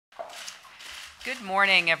Good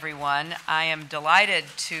morning, everyone. I am delighted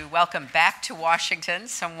to welcome back to Washington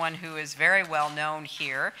someone who is very well known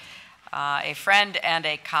here, a friend and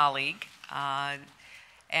a colleague,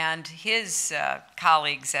 and his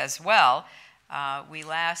colleagues as well. We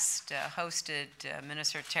last hosted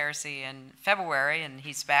Minister Terzi in February, and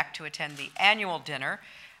he's back to attend the annual dinner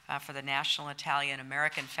for the National Italian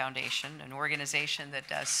American Foundation, an organization that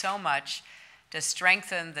does so much to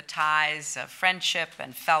strengthen the ties of friendship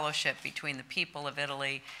and fellowship between the people of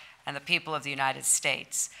Italy and the people of the United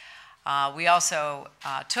States. We also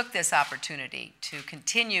took this opportunity to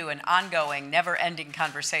continue an ongoing, never-ending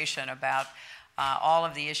conversation about all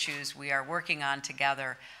of the issues we are working on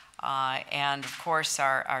together, and of course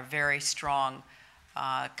our very strong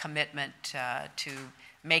commitment to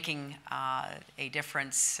making a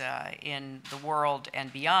difference in the world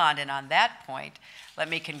and beyond. And on that point, let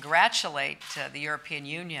me congratulate the European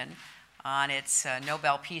Union on its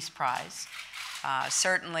Nobel Peace Prize.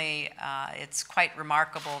 Certainly, it's quite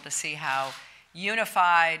remarkable to see how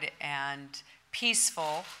unified and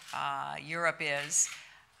peaceful Europe is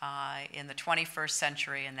in the 21st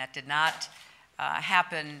century, and that did not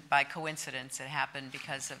happen by coincidence. It happened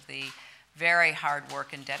because of the very hard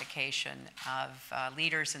work and dedication of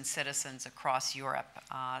leaders and citizens across Europe.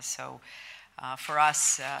 So for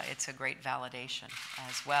us, it's a great validation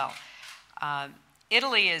as well.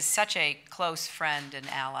 Italy is such a close friend and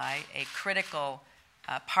ally, a critical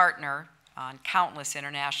partner on countless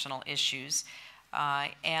international issues,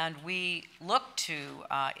 and we look to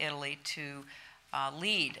Italy to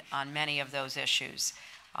lead on many of those issues.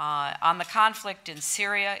 On the conflict in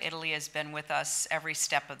Syria, Italy has been with us every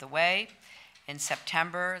step of the way. In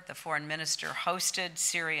September, the foreign minister hosted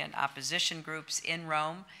Syrian opposition groups in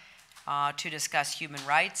Rome to discuss human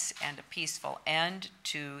rights and a peaceful end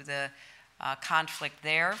to the conflict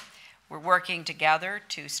there. We're working together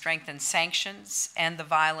to strengthen sanctions and the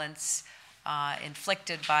violence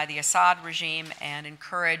inflicted by the Assad regime and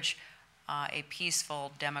encourage a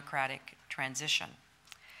peaceful democratic transition.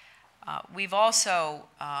 We've also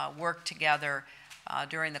worked together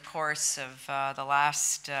during the course of the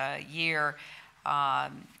last year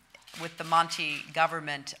with the Monti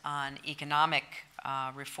government on economic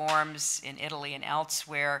reforms in Italy and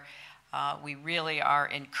elsewhere. We really are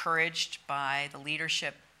encouraged by the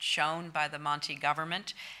leadership shown by the Monti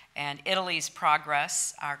government and Italy's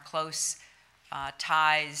progress. Our close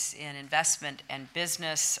ties in investment and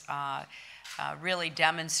business really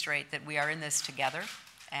demonstrate that we are in this together,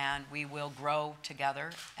 and we will grow together.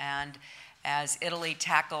 And as Italy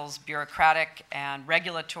tackles bureaucratic and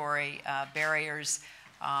regulatory barriers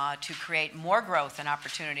to create more growth and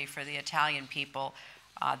opportunity for the Italian people,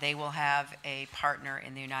 they will have a partner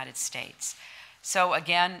in the United States. So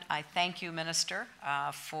again, I thank you, Minister,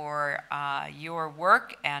 for your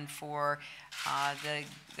work and for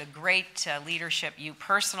the great leadership you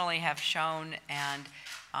personally have shown, and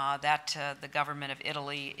that the government of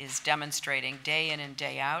Italy is demonstrating day in and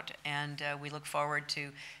day out, and we look forward to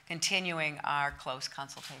continuing our close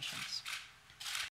consultations.